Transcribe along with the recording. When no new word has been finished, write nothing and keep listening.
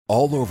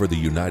All over the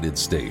United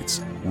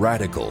States,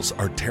 radicals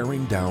are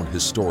tearing down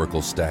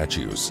historical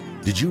statues.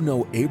 Did you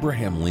know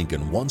Abraham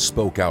Lincoln once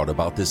spoke out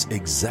about this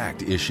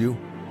exact issue?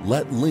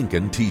 Let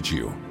Lincoln teach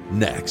you.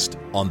 Next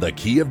on The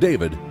Key of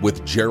David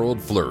with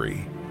Gerald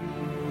Flurry.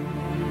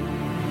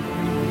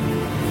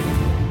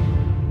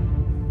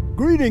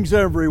 Greetings,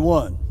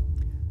 everyone.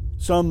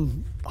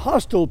 Some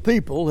hostile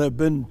people have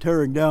been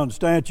tearing down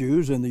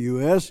statues in the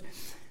U.S.,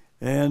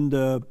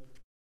 and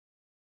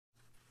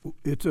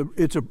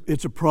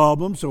it's a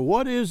problem. So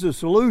what is the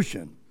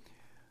solution?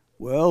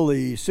 Well,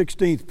 the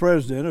 16th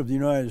President of the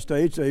United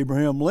States,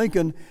 Abraham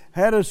Lincoln,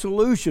 had a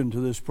solution to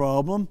this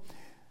problem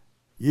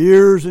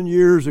years and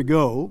years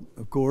ago.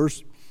 Of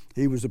course,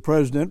 he was the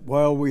president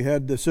while we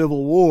had the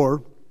Civil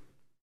War,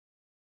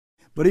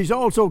 but he's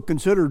also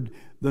considered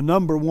the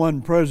number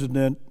one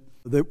president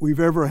that we've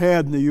ever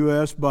had in the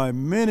U.S. by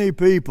many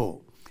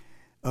people.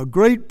 A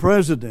great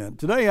president.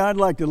 Today I'd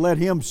like to let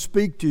him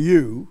speak to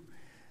you,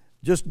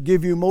 just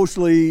give you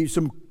mostly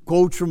some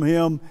quotes from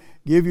him,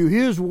 give you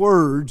his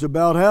words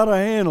about how to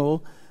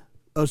handle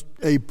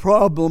a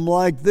problem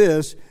like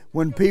this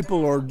when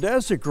people are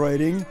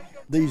desecrating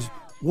these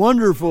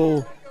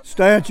wonderful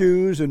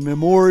statues and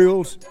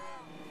memorials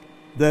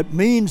that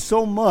mean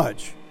so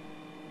much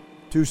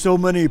to so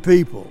many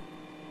people.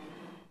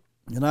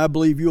 And I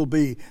believe you'll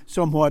be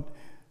somewhat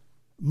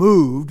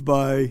moved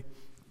by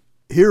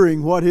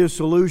hearing what his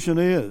solution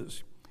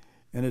is.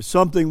 And it's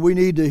something we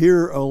need to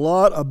hear a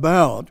lot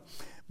about.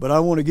 But I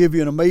want to give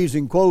you an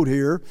amazing quote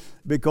here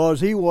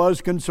because he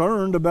was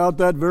concerned about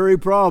that very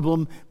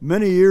problem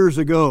many years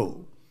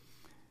ago.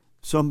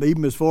 Some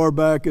even as far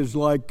back as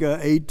like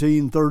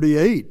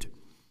 1838.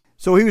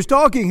 So he was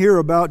talking here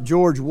about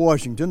George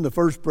Washington, the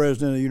first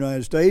president of the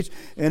United States,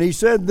 and he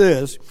said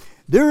this: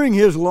 "During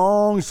his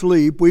long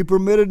sleep, we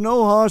permitted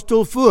no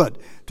hostile foot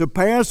to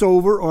pass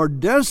over or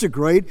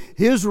desecrate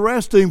his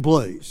resting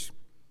place."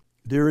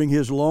 During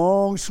his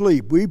long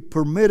sleep, we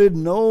permitted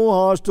no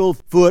hostile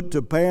foot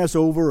to pass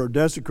over or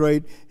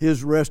desecrate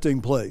his resting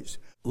place.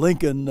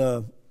 Lincoln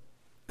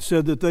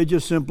said that they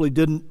just simply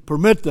didn't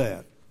permit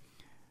that.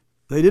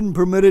 They didn't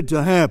permit it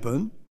to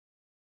happen.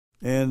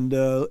 And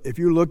if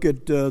you look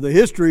at the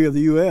history of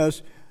the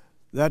U.S.,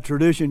 that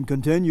tradition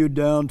continued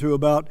down to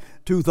about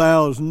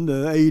 2000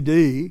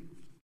 A.D.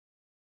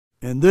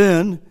 And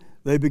then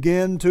they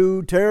began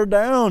to tear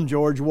down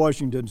George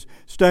Washington's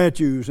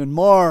statues and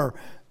mar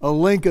a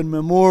Lincoln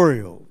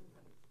memorial.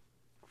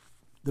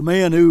 The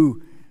man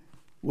who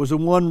was the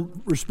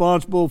one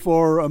responsible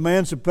for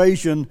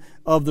emancipation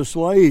of the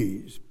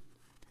slaves.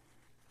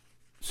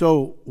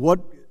 So what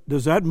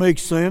does that make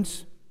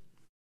sense?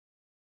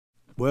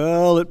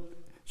 Well, it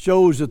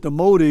shows that the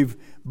motive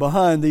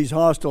behind these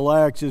hostile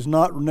acts is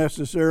not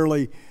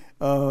necessarily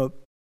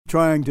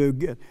trying to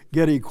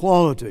get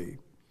equality.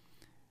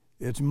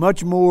 It's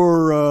much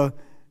more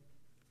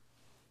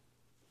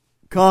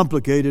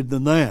complicated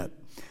than that.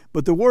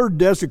 But the word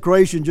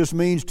desecration just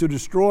means to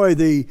destroy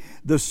the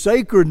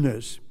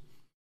sacredness.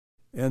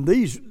 And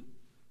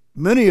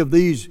many of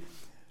these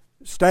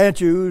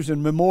statues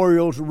and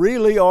memorials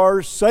really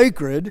are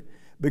sacred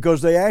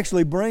because they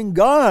actually bring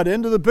God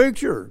into the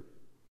picture.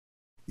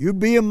 You'd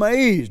be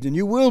amazed, and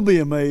you will be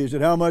amazed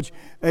at how much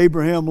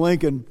Abraham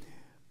Lincoln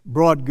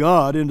brought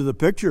God into the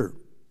picture.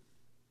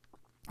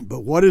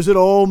 But what does it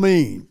all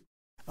mean?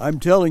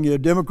 I'm telling you,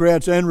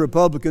 Democrats and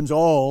Republicans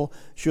all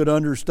should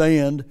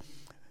understand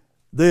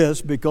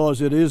this because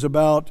it is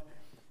about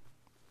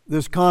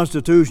this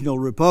constitutional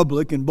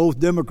republic, and both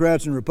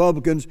Democrats and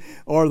Republicans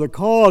are the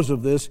cause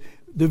of this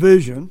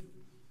division.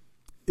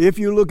 If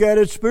you look at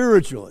it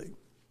spiritually,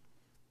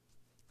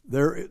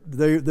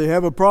 they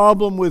have a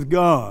problem with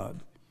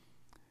God,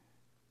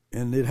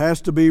 and it has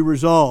to be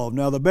resolved.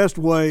 Now, the best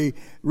way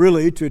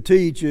really to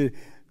teach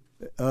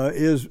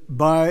is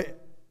by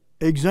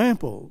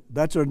example.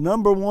 That's our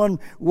number one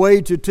way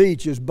to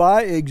teach, is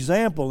by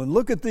example. And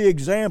look at the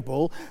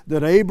example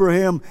that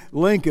Abraham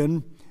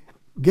Lincoln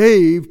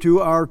gave to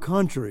our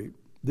country.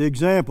 The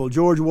example,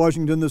 George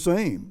Washington the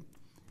same.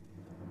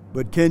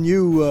 But can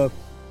you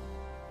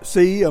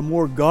see a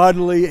more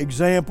godly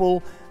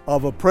example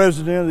of a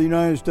president of the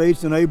United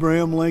States than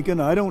Abraham Lincoln?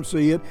 I don't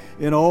see it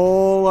in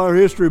all our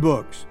history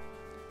books.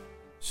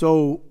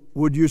 So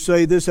would you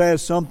say this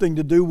has something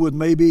to do with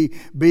maybe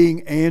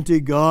being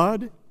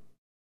anti-God?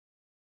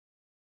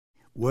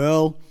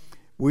 Well,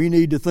 we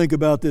need to think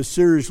about this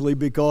seriously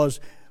because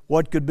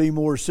what could be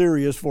more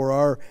serious for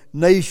our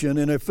nation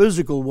in a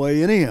physical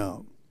way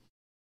anyhow?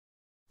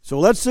 So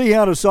let's see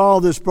how to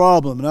solve this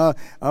problem. And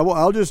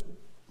I'll just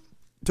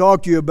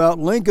talk to you about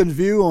Lincoln's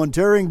view on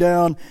tearing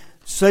down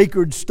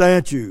sacred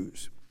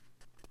statues.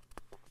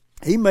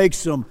 He makes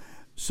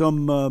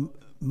some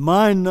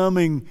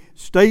mind-numbing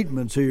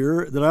statements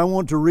here that I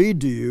want to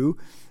read to you,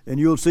 and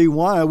you'll see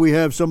why we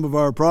have some of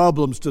our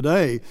problems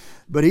today.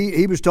 But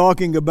he was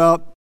talking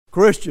about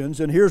Christians,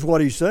 and here's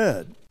what he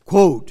said.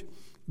 Quote,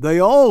 They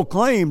all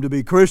claim to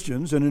be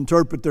Christians and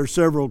interpret their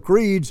several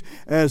creeds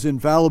as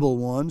infallible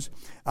ones.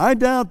 I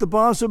doubt the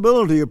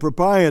possibility of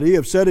propriety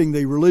of setting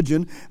the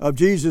religion of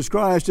Jesus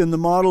Christ in the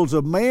models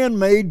of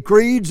man-made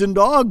creeds and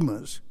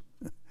dogmas.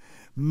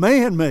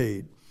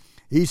 Man-made.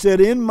 He said,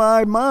 in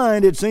my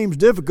mind, it seems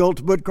difficult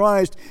to put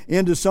Christ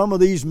into some of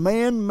these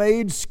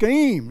man-made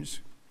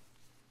schemes.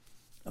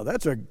 Now,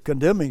 that's a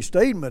condemning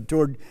statement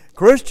toward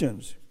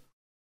Christians.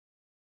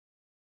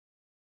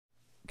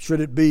 Should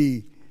it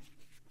be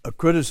a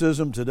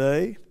criticism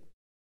today?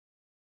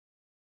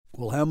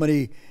 Well, how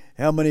many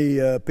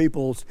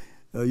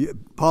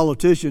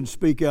politicians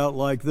speak out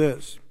like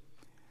this?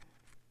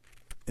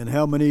 And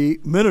how many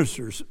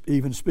ministers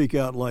even speak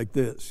out like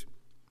this?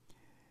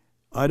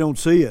 I don't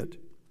see it.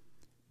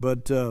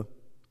 But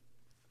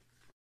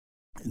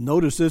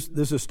notice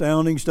this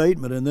astounding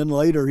statement. And then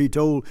later he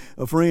told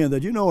a friend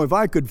that, if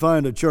I could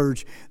find a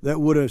church that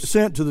would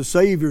assent to the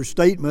Savior's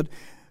statement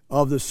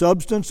of the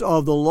substance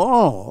of the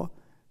law,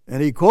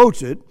 and he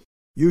quotes it,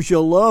 you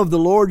shall love the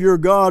Lord your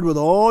God with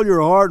all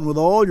your heart and with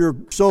all your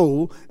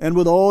soul and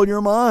with all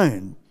your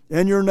mind,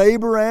 and your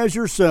neighbor as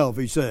yourself,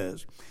 he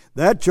says.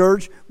 That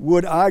church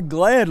would I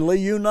gladly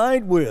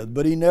unite with,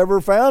 but he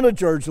never found a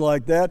church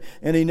like that,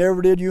 and he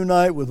never did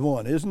unite with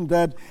one. Isn't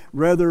that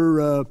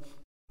rather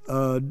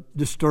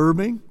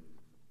disturbing?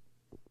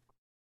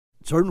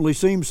 It certainly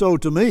seems so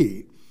to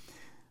me.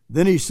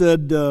 Then he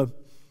said a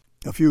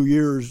few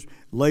years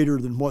later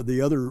than what the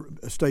other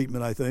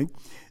statement, I think,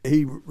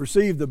 he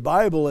received the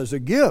Bible as a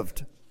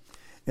gift.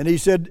 And he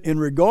said, in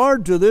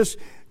regard to this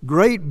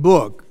great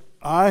book,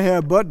 I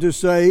have but to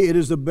say it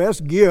is the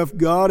best gift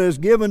God has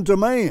given to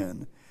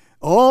man.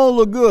 All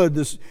the good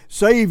the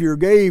Savior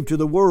gave to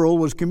the world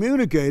was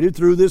communicated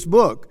through this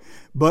book,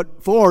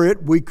 but for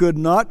it we could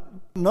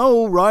not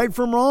know right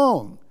from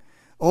wrong.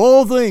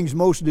 All things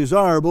most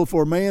desirable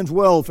for man's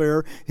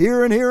welfare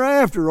here and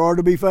hereafter are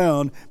to be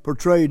found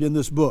portrayed in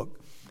this book.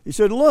 He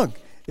said, look,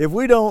 if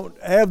we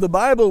don't have the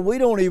Bible, we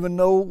don't even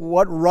know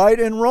what right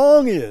and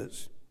wrong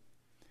is.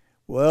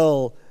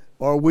 Well,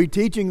 are we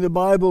teaching the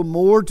Bible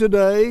more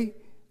today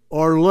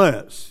or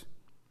less?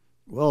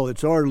 Well,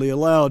 it's hardly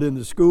allowed in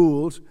the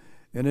schools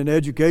and in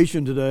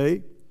education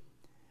today.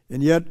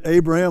 And yet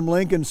Abraham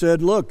Lincoln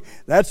said, look,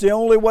 that's the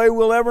only way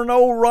we'll ever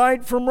know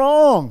right from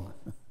wrong.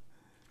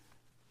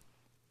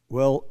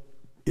 Well,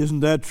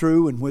 isn't that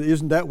true? And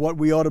isn't that what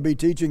we ought to be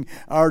teaching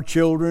our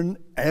children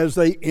as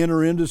they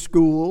enter into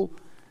school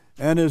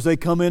and as they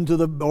come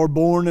into or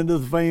born into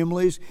the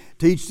families?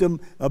 Teach them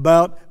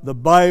about the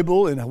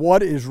Bible and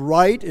what is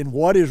right and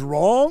what is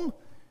wrong?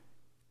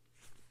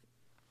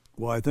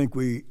 Well, I think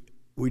we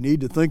need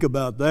to think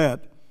about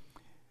that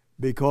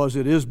because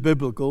it is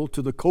biblical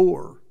to the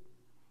core.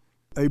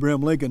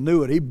 Abraham Lincoln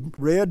knew it. He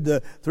read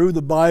through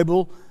the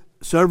Bible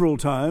several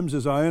times,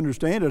 as I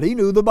understand it. He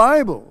knew the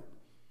Bible.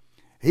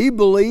 He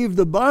believed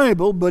the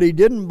Bible, but he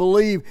didn't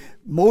believe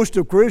most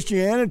of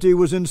Christianity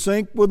was in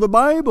sync with the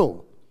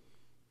Bible.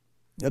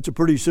 That's a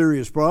pretty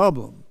serious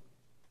problem.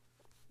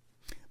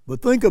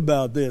 But think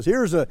about this.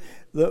 Here's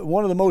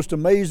one of the most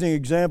amazing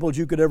examples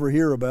you could ever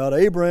hear about,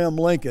 Abraham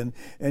Lincoln,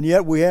 and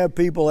yet we have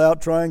people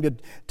out trying to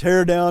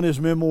tear down his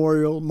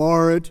memorial,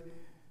 mar it,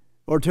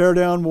 or tear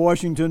down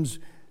Washington's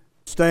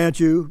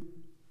statue,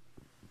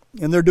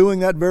 and they're doing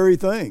that very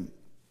thing.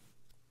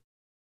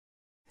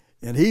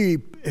 And he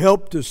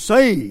helped to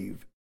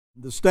save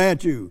the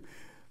statue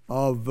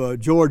of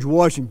George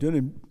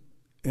Washington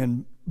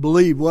and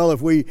believed, well,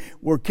 if we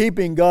were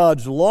keeping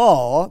God's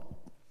law,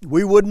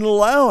 we wouldn't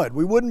allow it.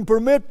 We wouldn't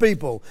permit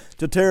people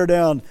to tear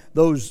down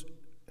those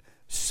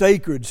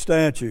sacred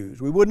statues.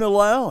 We wouldn't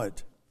allow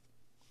it.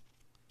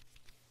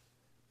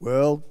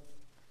 Well,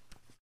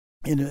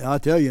 I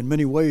tell you, in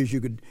many ways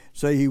you could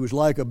say he was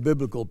like a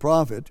biblical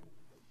prophet.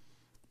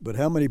 But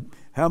how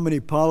many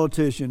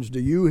politicians do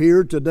you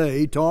hear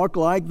today talk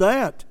like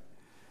that?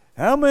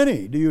 How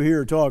many do you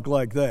hear talk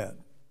like that?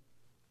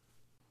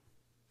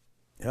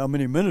 How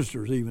many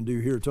ministers even do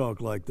you hear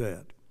talk like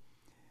that?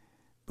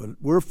 But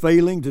we're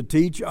failing to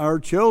teach our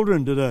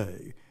children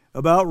today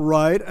about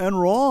right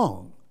and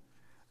wrong.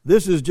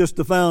 This is just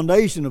the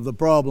foundation of the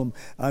problem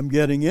I'm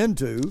getting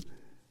into.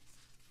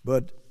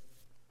 But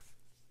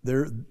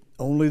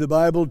only the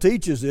Bible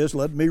teaches this.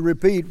 Let me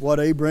repeat what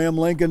Abraham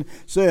Lincoln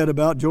said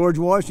about George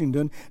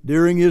Washington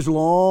during his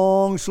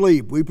long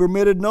sleep. We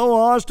permitted no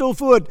hostile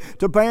foot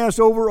to pass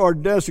over or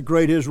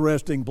desecrate his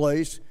resting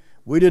place.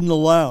 We didn't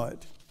allow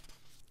it.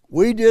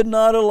 We did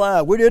not allow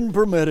it. We didn't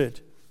permit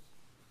it.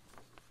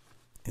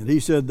 And he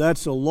said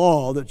that's a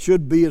law that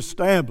should be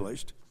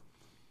established.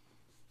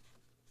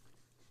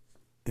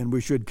 And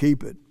we should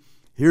keep it.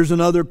 Here's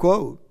another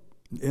quote.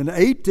 In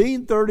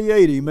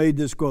 1838 he made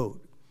this quote.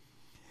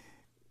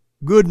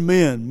 Good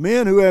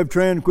men who have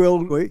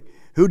tranquility,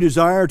 who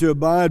desire to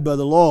abide by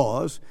the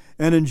laws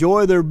and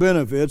enjoy their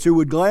benefits, who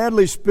would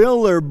gladly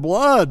spill their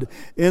blood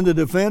in the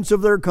defense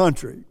of their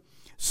country,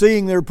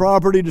 seeing their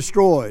property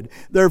destroyed,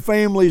 their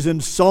families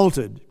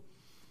insulted,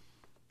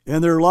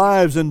 and their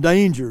lives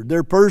endangered,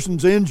 their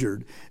persons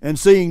injured, and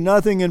seeing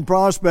nothing in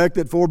prospect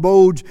that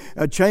forebodes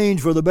a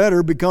change for the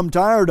better, become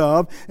tired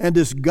of and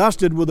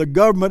disgusted with a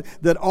government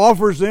that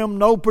offers them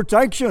no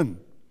protection.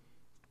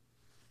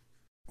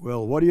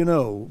 Well, what do you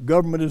know?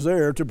 Government is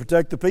there to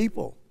protect the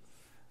people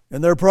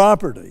and their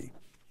property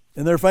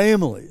and their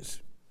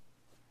families.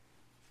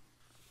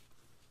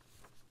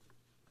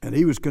 And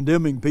he was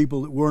condemning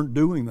people that weren't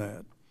doing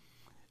that.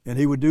 And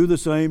he would do the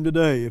same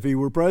today if he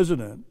were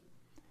president.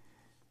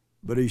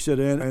 But he said,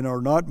 and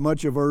are not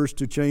much averse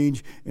to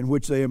change in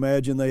which they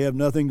imagine they have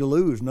nothing to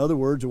lose. In other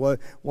words,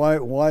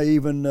 why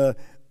even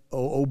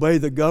obey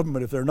the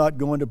government if they're not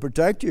going to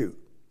protect you?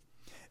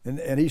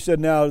 And he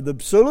said, now the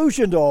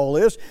solution to all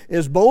this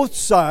is both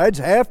sides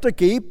have to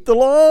keep the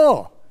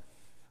law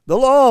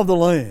of the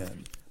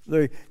land,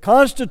 the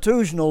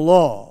constitutional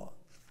law.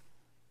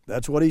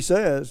 That's what he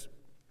says.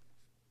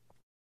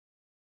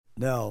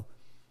 Now,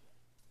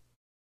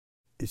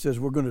 he says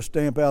we're going to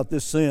stamp out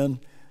this sin,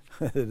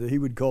 he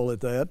would call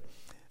it that,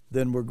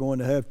 then we're going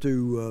to have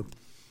to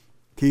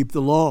keep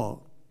the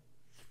law.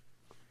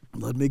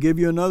 Let me give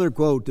you another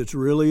quote that's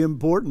really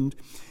important.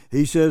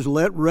 He says,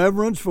 let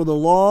reverence for the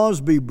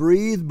laws be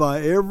breathed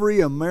by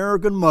every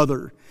American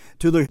mother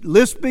to the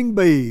lisping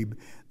babe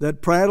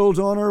that prattles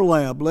on her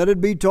lap. Let it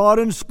be taught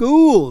in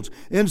schools,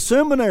 in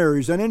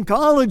seminaries, and in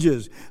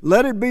colleges.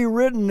 Let it be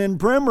written in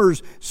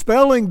primers,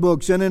 spelling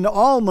books, and in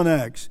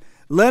almanacs.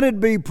 Let it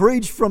be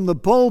preached from the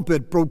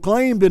pulpit,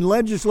 proclaimed in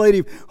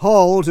legislative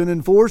halls, and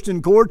enforced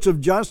in courts of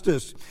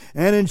justice.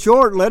 And in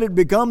short, let it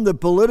become the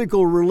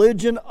political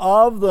religion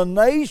of the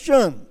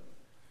nation.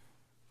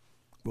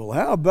 Well,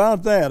 how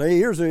about that? Hey,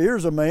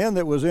 here's a man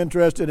that was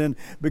interested in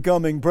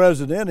becoming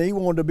president. He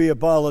wanted to be a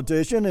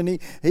politician, and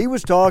he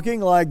was talking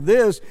like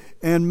this,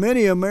 and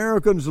many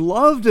Americans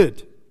loved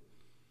it.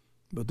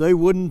 But they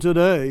wouldn't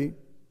today.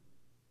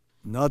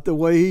 Not the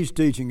way he's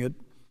teaching it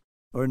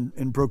or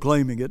in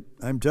proclaiming it.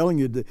 I'm telling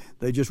you,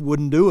 they just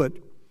wouldn't do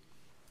it.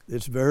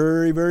 It's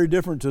very, very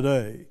different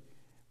today.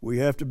 We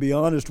have to be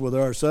honest with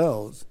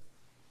ourselves.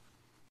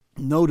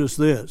 Notice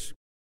this.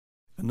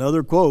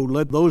 Another quote,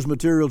 let those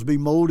materials be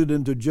molded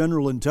into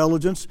general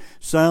intelligence,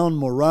 sound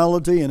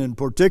morality, and in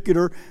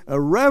particular,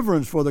 a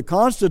reverence for the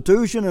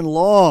Constitution and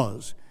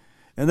laws,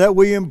 and that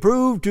we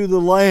improve to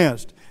the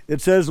last.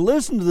 It says,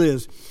 listen to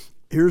this.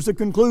 Here's the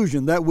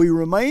conclusion, that we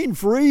remain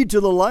free to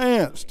the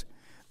last,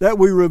 that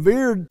we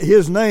revered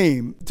his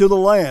name to the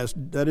last,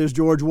 that is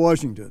George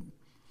Washington,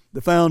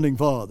 the founding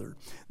father,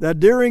 that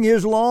during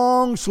his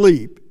long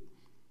sleep,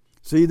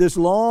 see this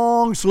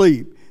long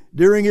sleep,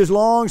 during his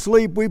long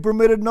sleep, we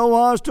permitted no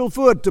hostile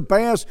foot to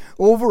pass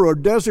over or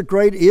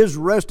desecrate his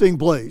resting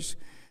place.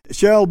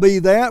 Shall be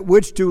that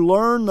which to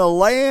learn the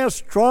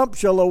last trump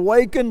shall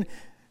awaken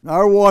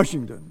our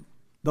Washington.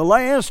 The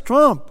last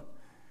trump.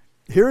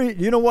 Here,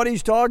 you know what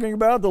he's talking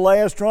about? The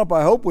last trump.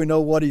 I hope we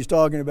know what he's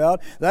talking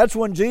about. That's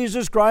when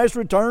Jesus Christ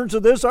returns to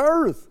this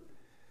earth.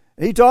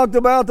 He talked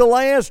about the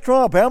last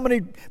trump. How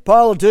many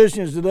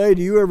politicians today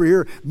do you ever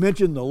hear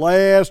mention the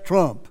last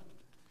trump?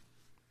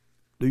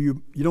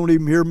 You don't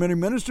even hear many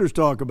ministers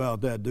talk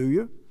about that, do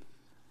you?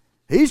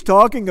 He's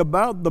talking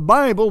about the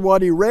Bible,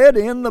 what he read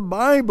in the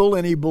Bible,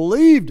 and he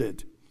believed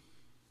it.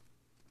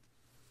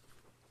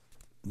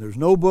 There's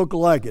no book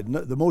like it.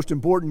 The most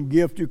important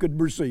gift you could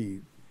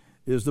receive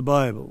is the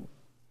Bible.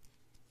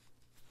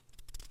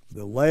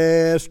 The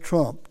last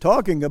trump.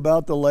 Talking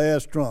about the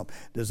last trump.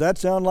 Does that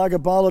sound like a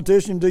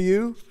politician to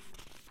you?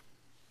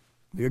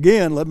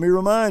 Again, let me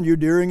remind you,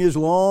 during his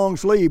long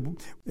sleep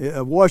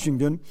of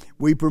Washington,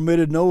 we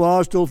permitted no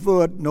hostile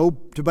foot,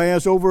 to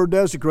pass over or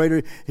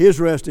desecrate his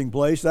resting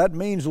place. That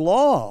means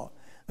law.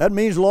 That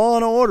means law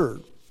and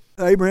order.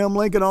 Abraham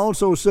Lincoln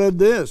also said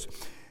this,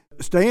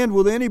 stand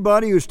with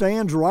anybody who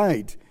stands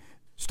right.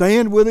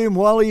 Stand with him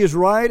while he is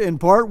right and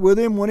part with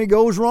him when he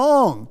goes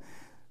wrong.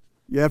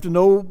 You have to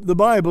know the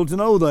Bible to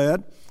know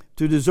that.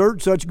 To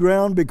desert such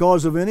ground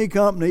because of any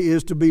company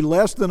is to be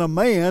less than a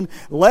man,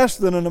 less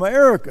than an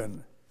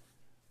American.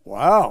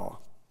 Wow.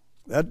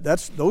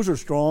 Those are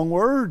strong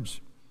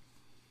words.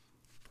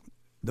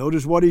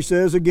 Notice what he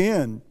says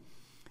again.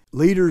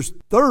 Leaders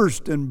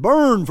thirst and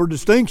burn for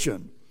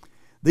distinction.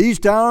 These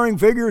towering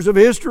figures of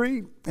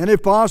history, and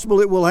if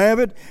possible it will have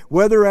it,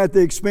 whether at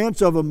the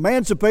expense of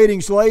emancipating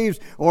slaves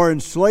or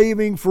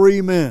enslaving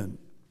free men.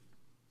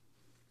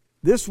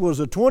 This was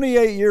a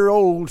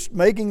 28-year-old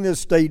making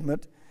this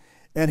statement,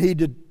 and he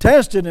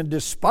detested and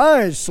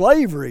despised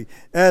slavery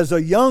as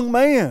a young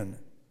man.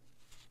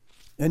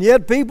 And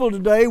yet people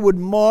today would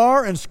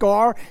mar and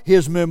scar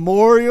his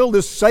memorial,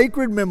 this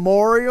sacred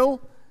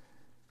memorial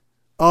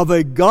of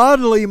a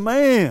godly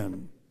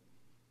man.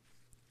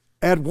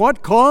 At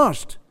what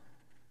cost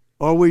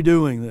are we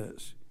doing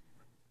this?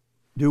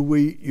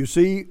 You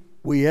see,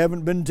 we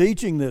haven't been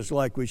teaching this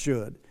like we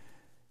should.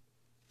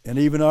 And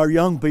even our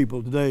young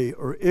people today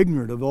are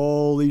ignorant of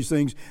all these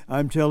things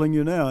I'm telling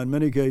you now in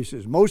many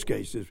cases, most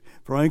cases,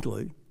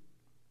 frankly.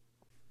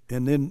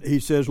 And then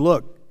he says,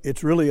 look,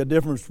 it's really a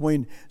difference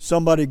between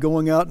somebody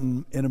going out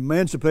and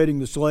emancipating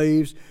the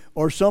slaves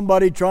or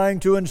somebody trying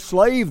to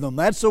enslave them.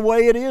 That's the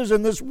way it is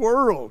in this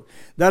world.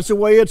 That's the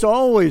way it's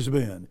always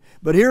been.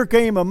 But here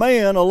came a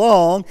man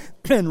along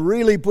and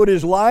really put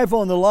his life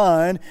on the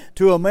line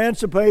to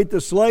emancipate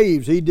the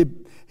slaves.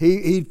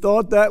 He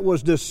thought that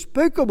was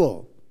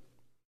despicable.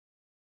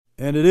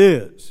 And it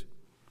is.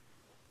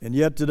 And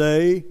yet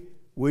today,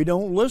 we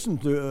don't listen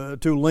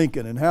to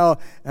Lincoln and how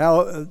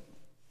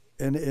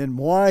and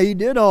why he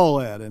did all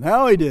that and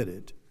how he did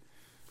it.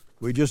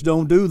 We just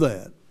don't do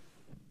that.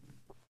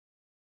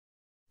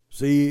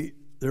 See,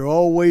 there are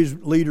always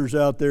leaders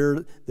out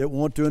there that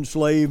want to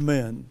enslave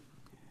men.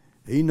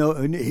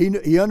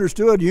 He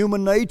understood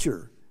human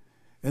nature.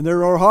 And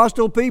there are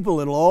hostile people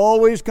that will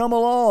always come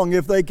along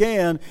if they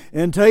can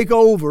and take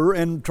over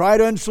and try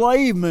to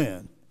enslave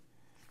men.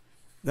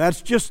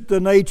 That's just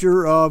the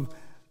nature of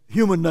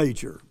human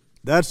nature.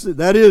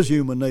 That is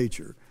human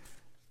nature.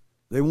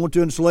 They want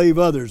to enslave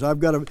others.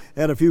 I've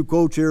had a few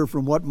quotes here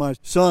from what my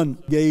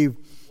son gave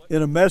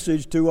in a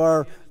message to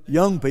our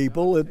young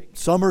people at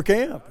summer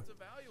camp.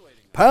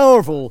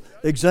 Powerful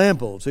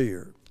examples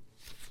here.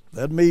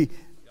 Let me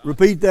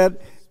repeat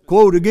that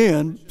quote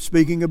again,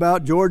 speaking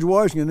about George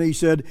Washington. He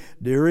said,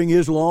 during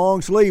his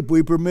long sleep,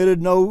 we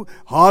permitted no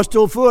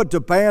hostile foot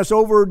to pass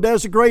over or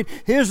desecrate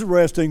his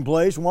resting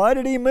place. Why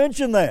did he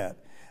mention that?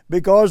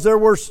 Because there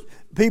were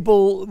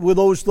people with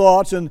those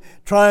thoughts and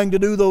trying to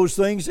do those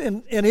things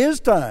in his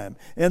time,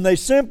 and they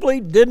simply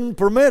didn't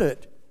permit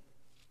it.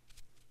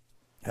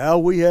 How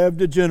we have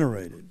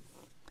degenerated.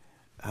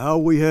 How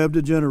we have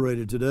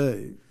degenerated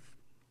today.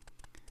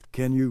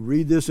 Can you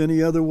read this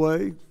any other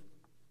way?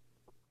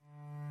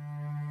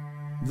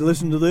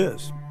 Listen to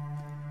this.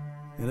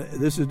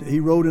 And he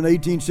wrote in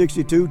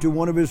 1862 to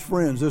one of his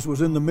friends. This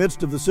was in the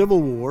midst of the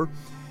Civil War,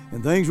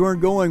 and things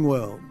weren't going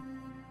well.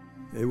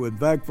 In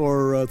fact,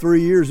 for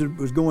 3 years it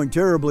was going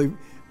terribly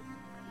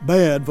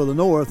bad for the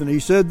North, and he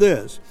said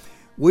this: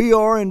 "We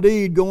are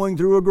indeed going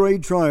through a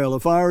great trial, a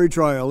fiery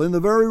trial, in the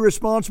very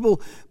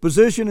responsible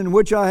position in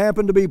which I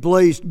happen to be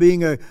placed,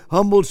 being a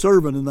humble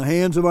servant in the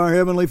hands of our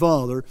Heavenly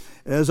Father,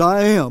 as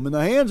I am in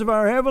the hands of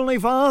our Heavenly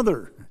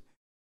Father."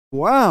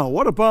 Wow,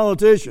 what a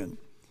politician.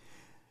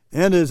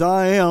 "And as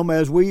I am,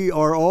 as we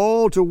are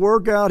all to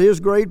work out His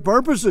great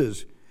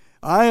purposes.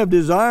 I have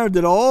desired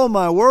that all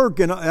my work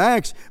and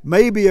acts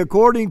may be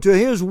according to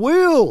His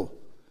will,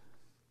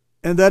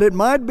 and that it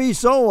might be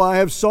so, I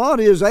have sought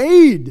His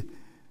aid."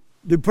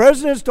 Do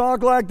presidents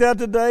talk like that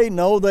today?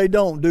 No, they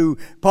don't. Do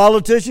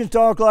politicians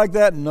talk like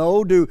that?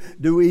 No.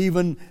 Do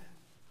even,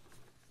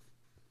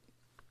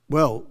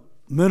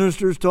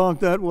 ministers talk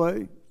that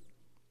way?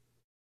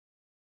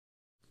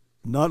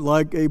 Not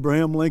like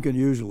Abraham Lincoln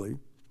usually.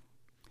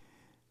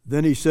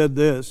 Then he said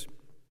this.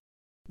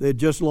 They had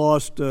just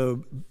lost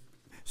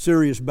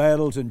serious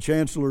battles in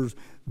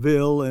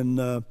Chancellorsville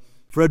and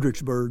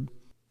Fredericksburg.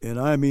 And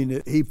I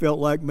mean, he felt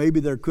like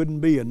maybe there couldn't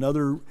be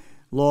another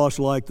loss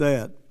like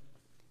that.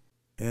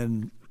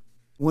 And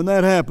when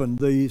that happened,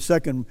 the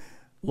second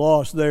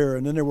loss there,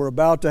 and then they were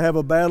about to have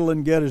a battle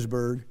in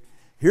Gettysburg,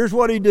 here's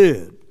what he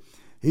did.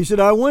 He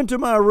said, "I went to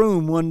my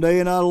room one day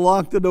and I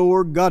locked the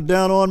door, got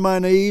down on my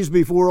knees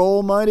before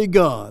Almighty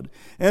God,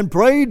 and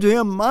prayed to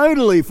Him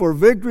mightily for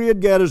victory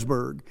at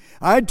Gettysburg.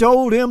 I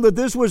told Him that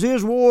this was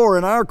His war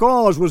and our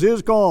cause was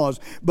His cause,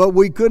 but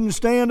we couldn't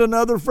stand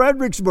another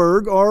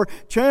Fredericksburg or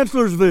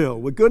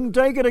Chancellorsville. We couldn't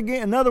take it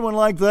again, another one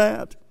like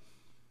that.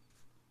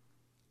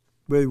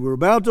 We were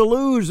about to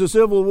lose the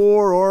Civil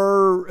War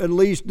or at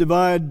least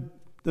divide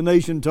the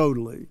nation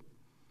totally."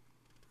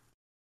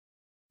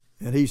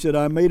 And he said,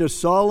 "I made a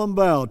solemn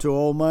vow to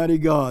Almighty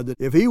God that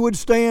if He would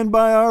stand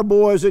by our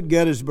boys at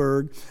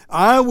Gettysburg,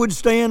 I would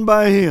stand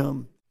by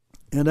Him."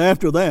 And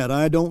after that,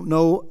 I don't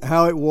know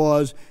how it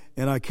was,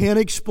 and I can't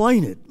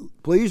explain it.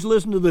 Please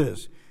listen to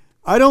this.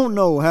 I don't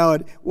know how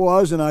it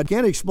was, and I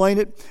can't explain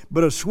it,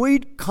 but a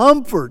sweet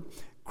comfort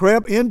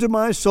crept into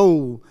my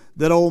soul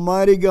that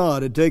Almighty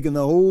God had taken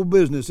the whole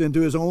business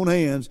into His own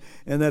hands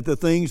and that the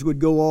things would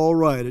go all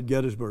right at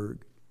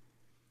Gettysburg.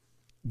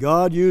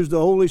 God used the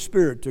Holy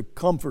Spirit to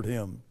comfort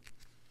him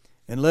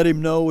and let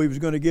him know He was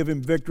going to give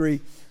him victory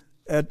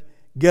at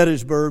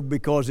Gettysburg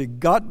because he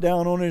got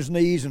down on his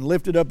knees and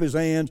lifted up his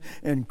hands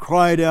and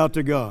cried out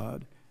to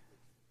God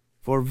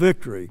for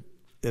victory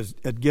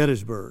at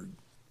Gettysburg.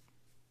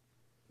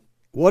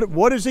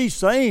 What is he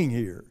saying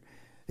here?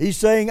 He's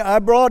saying, I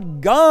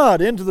brought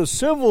God into the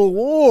Civil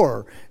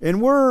War,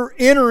 and we're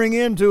entering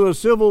into a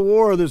Civil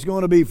War that's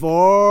going to be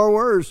far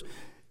worse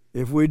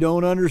if we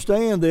don't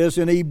understand this.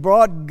 And He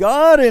brought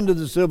God into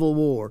the Civil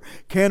War.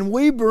 Can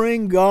we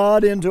bring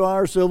God into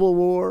our Civil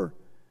War?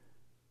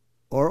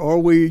 Or are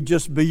we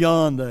just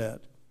beyond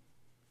that?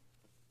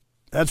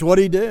 That's what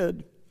He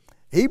did.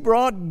 He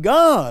brought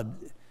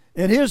God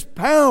and His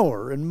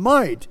power and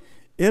might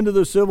into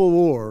the Civil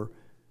War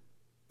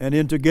and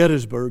into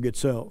Gettysburg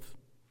itself.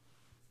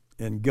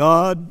 And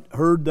God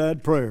heard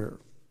that prayer.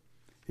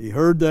 He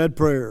heard that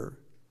prayer.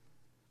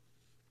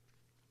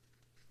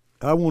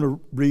 I want to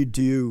read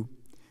to you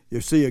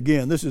You see,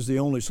 again, this is the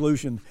only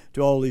solution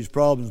to all these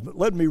problems. But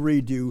let me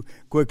read you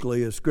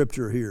quickly a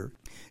scripture here.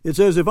 It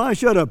says, if I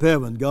shut up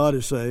heaven, God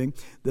is saying,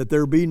 that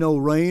there be no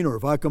rain, or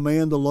if I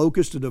command the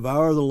locust to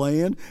devour the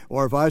land,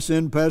 or if I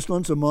send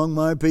pestilence among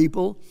my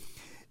people,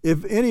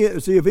 if any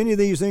of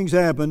these things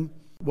happen,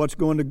 what's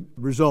going to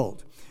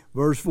result?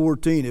 Verse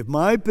 14, if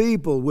my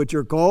people, which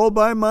are called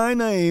by my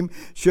name,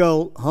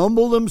 shall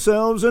humble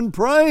themselves and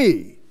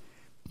pray.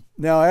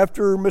 Now,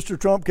 after Mr.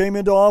 Trump came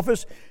into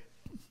office,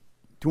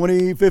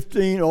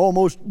 2015,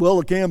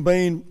 the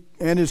campaign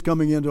and his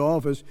coming into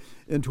office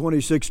in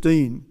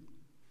 2016,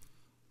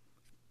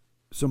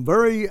 some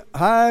very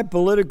high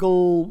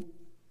political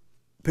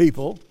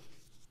people,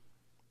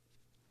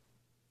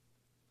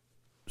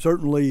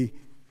 certainly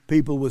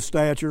people with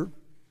stature,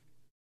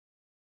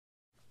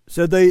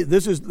 said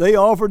they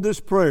offered this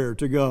prayer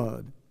to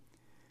God.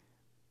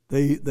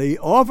 They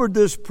offered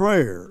this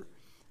prayer.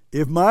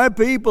 If my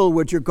people,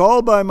 which are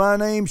called by my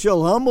name,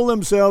 shall humble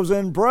themselves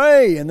and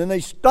pray. And then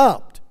they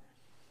stopped.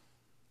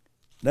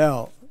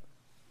 Now,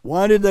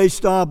 why did they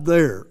stop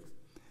there?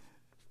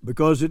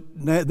 Because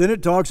then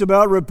it talks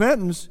about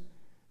repentance.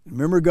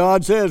 Remember,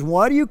 God says,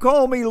 why do you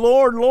call me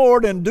Lord,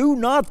 Lord, and do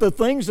not the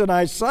things that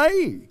I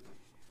say?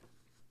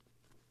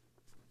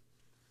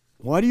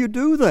 Why do you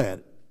do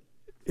that?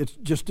 It's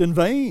just in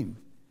vain.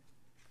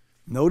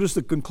 Notice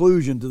the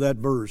conclusion to that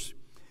verse.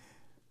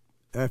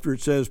 After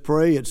it says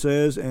pray, it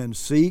says, and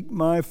seek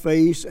my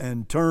face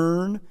and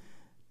turn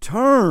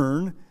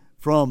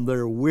from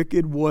their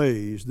wicked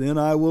ways. Then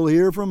I will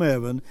hear from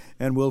heaven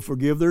and will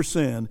forgive their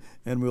sin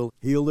and will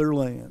heal their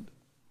land.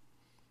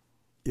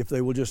 If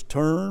they will just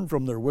turn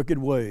from their wicked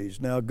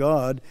ways. Now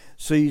God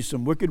sees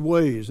some wicked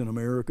ways in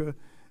America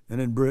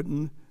and in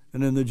Britain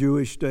and in the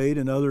Jewish state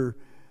and other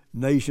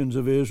nations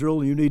of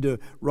Israel. You need to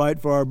write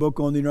for our book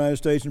on the United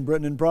States and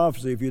Britain in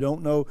prophecy if you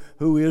don't know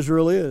who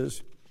Israel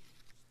is.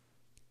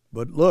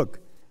 But look,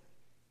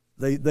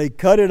 they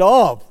cut it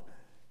off,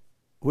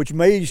 which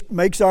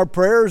makes our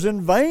prayers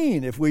in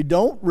vain if we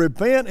don't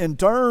repent and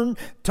turn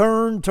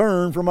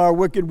from our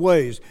wicked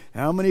ways.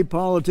 How many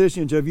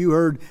politicians have you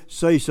heard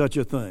say such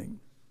a thing?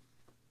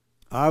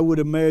 I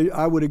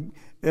would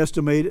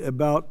estimate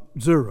about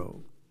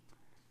 0.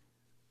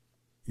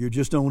 You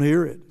just don't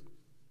hear it.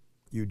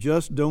 You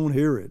just don't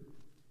hear it.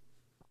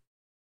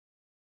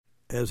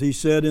 As he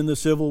said in the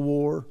Civil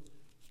War,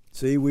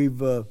 see,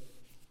 we've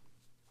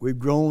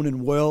grown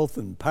in wealth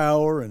and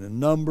power and in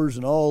numbers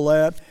and all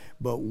that,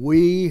 but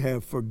we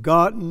have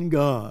forgotten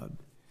God.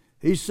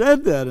 He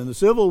said that in the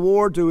Civil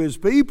War to his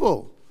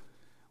people.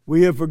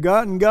 We have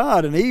forgotten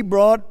God, and he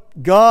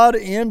brought God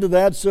into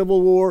that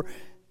Civil War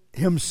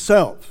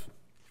himself.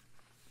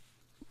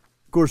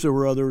 Of course, there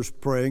were others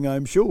praying,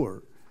 I'm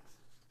sure.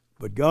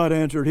 But God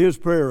answered his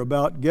prayer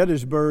about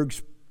Gettysburg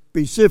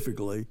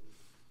specifically.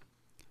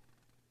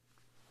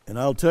 And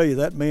I'll tell you,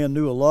 that man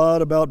knew a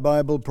lot about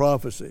Bible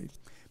prophecy.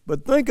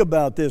 But think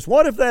about this.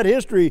 What if that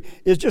history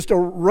is just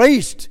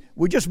erased?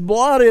 We just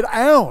blot it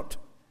out.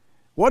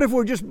 What if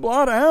we just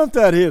blot out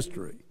that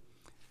history?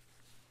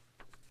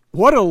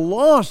 What a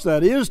loss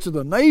that is to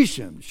the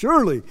nation.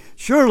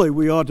 Surely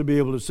we ought to be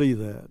able to see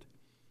that.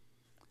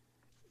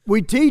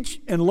 We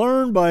teach and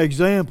learn by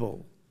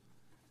example,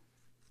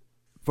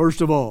 first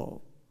of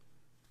all.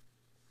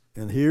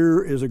 And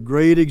here is a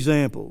great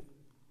example.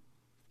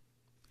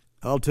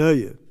 I'll tell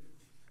you,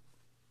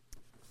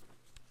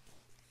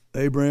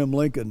 Abraham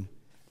Lincoln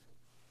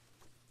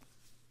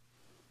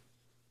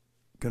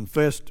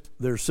confessed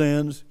their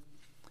sins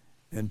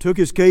and took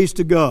his case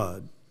to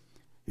God.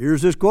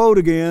 Here's this quote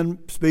again,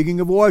 speaking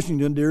of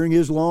Washington during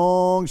his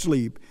long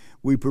sleep.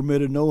 We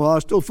permitted no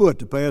hostile foot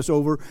to pass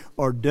over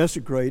or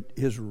desecrate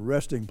his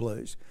resting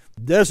place.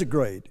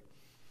 Desecrate.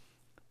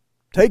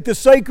 Take the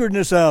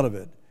sacredness out of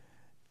it.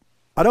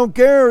 I don't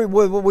care.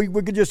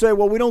 We could just say,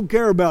 well, we don't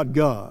care about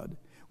God.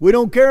 We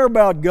don't care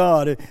about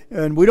God,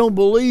 and we don't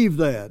believe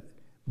that.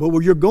 But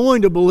you're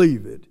going to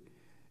believe it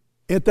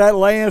at that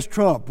last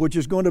trump, which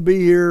is going to be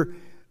here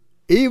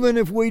even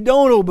if we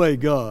don't obey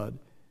God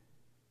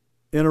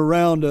in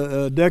around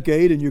a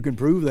decade, and you can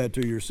prove that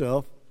to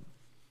yourself.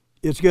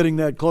 It's getting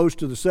that close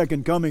to the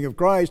second coming of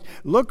Christ.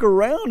 Look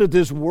around at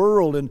this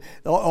world and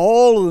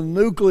all of the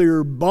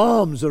nuclear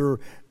bombs that are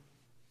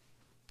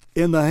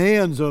in the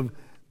hands of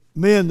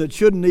men that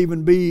shouldn't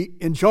even be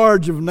in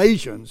charge of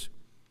nations.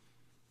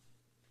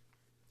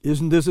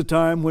 Isn't this a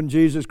time when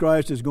Jesus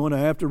Christ is going to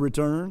have to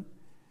return?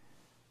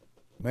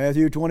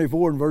 Matthew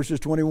 24 and verses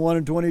 21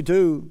 and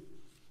 22.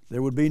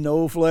 There would be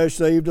no flesh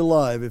saved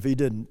alive if he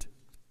didn't.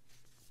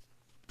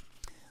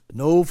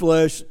 No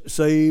flesh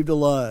saved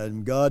alive.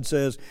 And God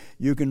says,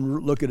 you can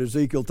look at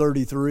Ezekiel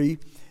 33,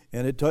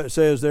 and it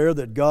says there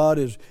that God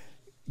is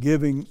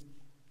giving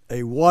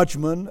a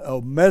watchman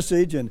a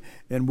message, and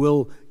he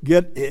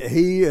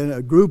and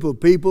a group of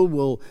people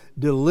will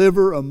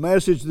deliver a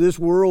message to this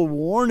world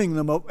warning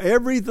them of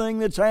everything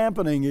that's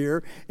happening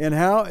here and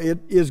how it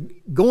is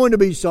going to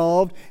be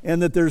solved,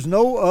 and that there's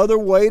no other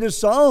way to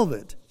solve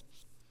it.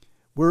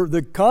 where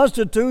the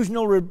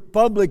constitutional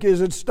republic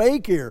is at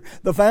stake here.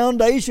 The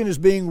foundation is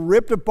being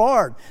ripped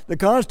apart. The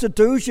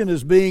Constitution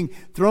is being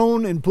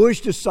thrown and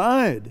pushed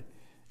aside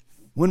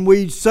when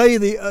we say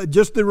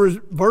just the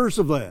reverse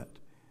of that.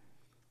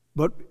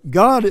 But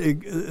God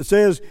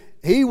says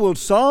He will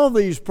solve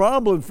these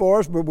problems for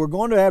us, but we're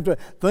going to have to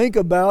think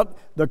about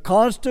the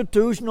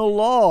constitutional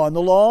law and the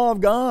law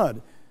of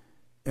God.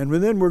 And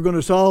then we're going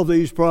to solve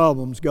these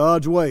problems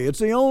God's way. It's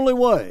the only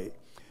way.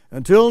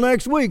 Until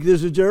next week,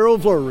 this is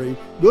Gerald Flurry.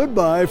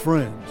 Goodbye,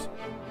 friends.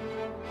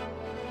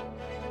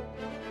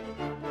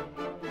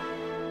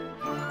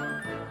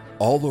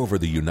 All over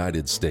the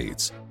United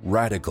States,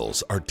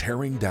 radicals are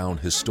tearing down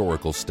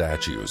historical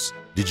statues.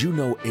 Did you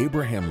know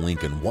Abraham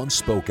Lincoln once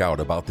spoke out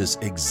about this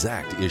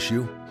exact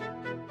issue?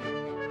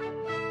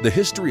 The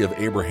history of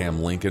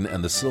Abraham Lincoln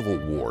and the Civil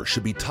War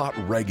should be taught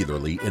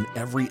regularly in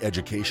every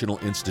educational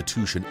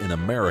institution in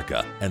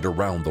America and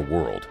around the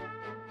world.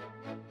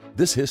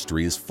 This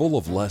history is full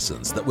of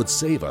lessons that would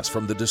save us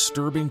from the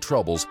disturbing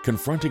troubles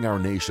confronting our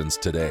nations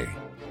today.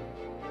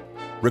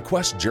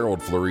 Request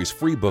Gerald Flurry's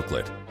free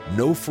booklet,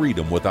 No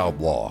Freedom Without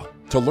Law,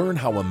 to learn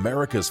how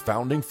America's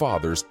founding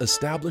fathers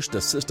established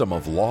a system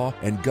of law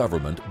and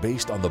government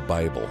based on the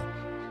Bible.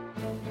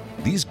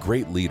 These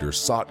great leaders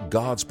sought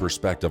God's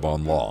perspective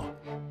on law.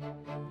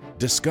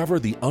 Discover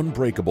the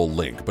unbreakable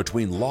link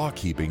between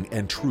law-keeping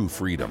and true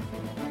freedom.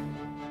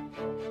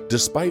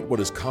 Despite what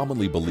is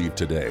commonly believed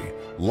today,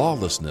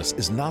 lawlessness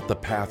is not the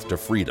path to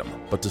freedom,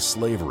 but to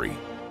slavery.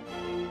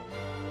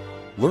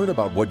 Learn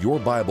about what your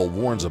Bible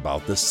warns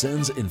about the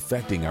sins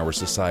infecting our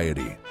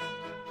society.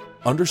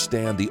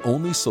 Understand the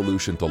only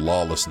solution to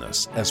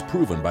lawlessness as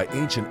proven by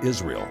ancient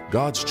Israel,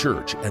 God's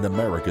church, and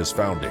America's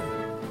founding.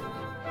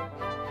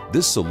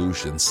 This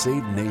solution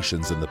saved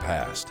nations in the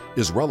past,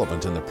 is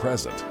relevant in the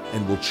present,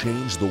 and will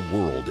change the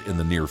world in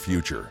the near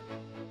future.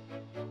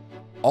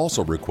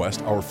 Also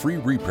request our free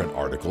reprint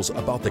articles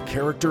about the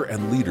character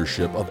and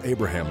leadership of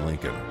Abraham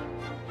Lincoln.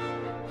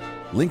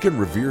 Lincoln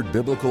revered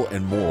biblical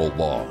and moral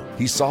law.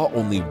 He saw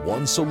only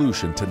one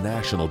solution to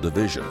national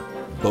division,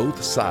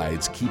 both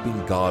sides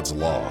keeping God's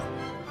law.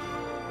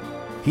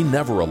 He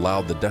never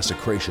allowed the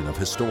desecration of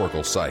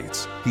historical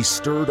sites. He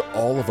stirred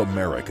all of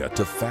America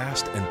to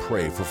fast and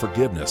pray for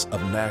forgiveness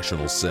of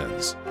national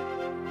sins.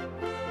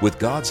 With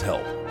God's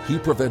help, he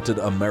prevented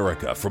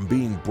America from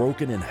being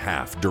broken in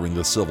half during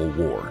the Civil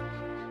War.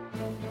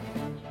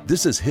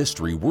 This is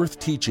history worth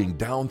teaching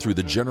down through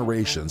the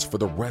generations for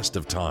the rest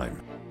of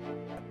time.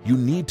 You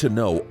need to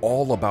know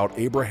all about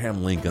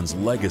Abraham Lincoln's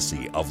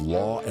legacy of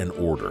law and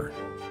order.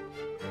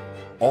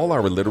 All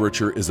our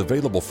literature is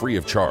available free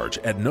of charge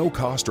at no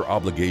cost or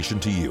obligation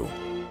to you.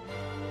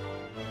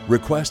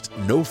 Request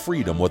No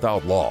Freedom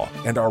Without Law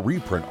and our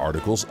reprint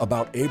articles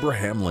about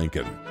Abraham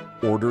Lincoln.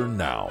 Order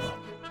now.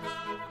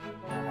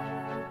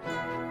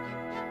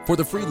 For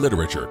the free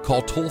literature,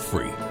 call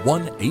toll-free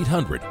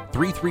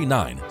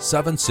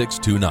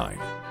 1-800-339-7629.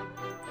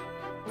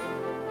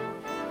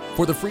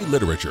 For the free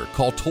literature,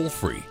 call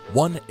toll-free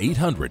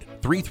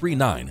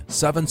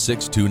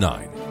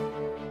 1-800-339-7629.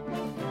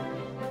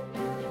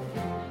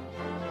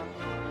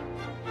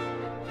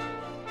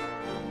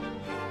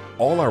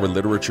 All our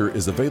literature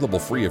is available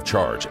free of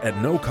charge at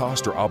no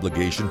cost or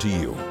obligation to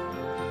you.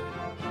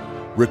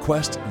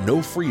 Request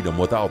No Freedom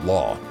Without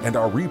Law and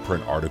our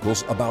reprint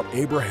articles about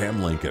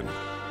Abraham Lincoln.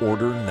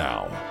 Order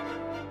now.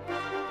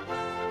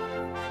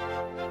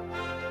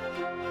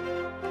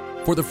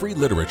 For the free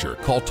literature,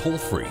 call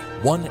toll-free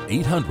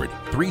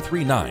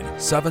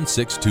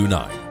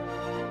 1-800-339-7629.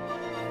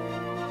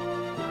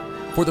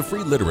 For the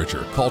free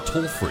literature, call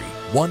toll-free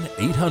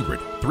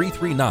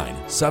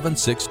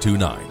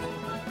 1-800-339-7629.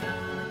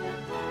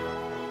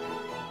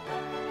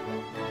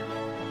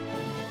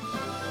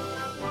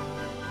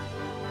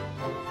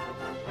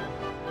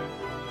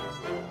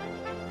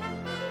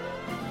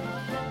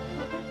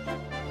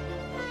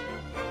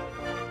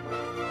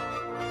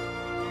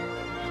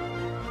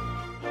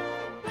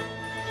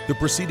 The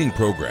preceding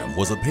program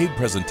was a paid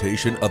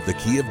presentation of the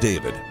Key of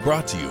David,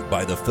 brought to you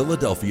by the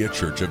Philadelphia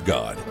Church of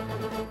God.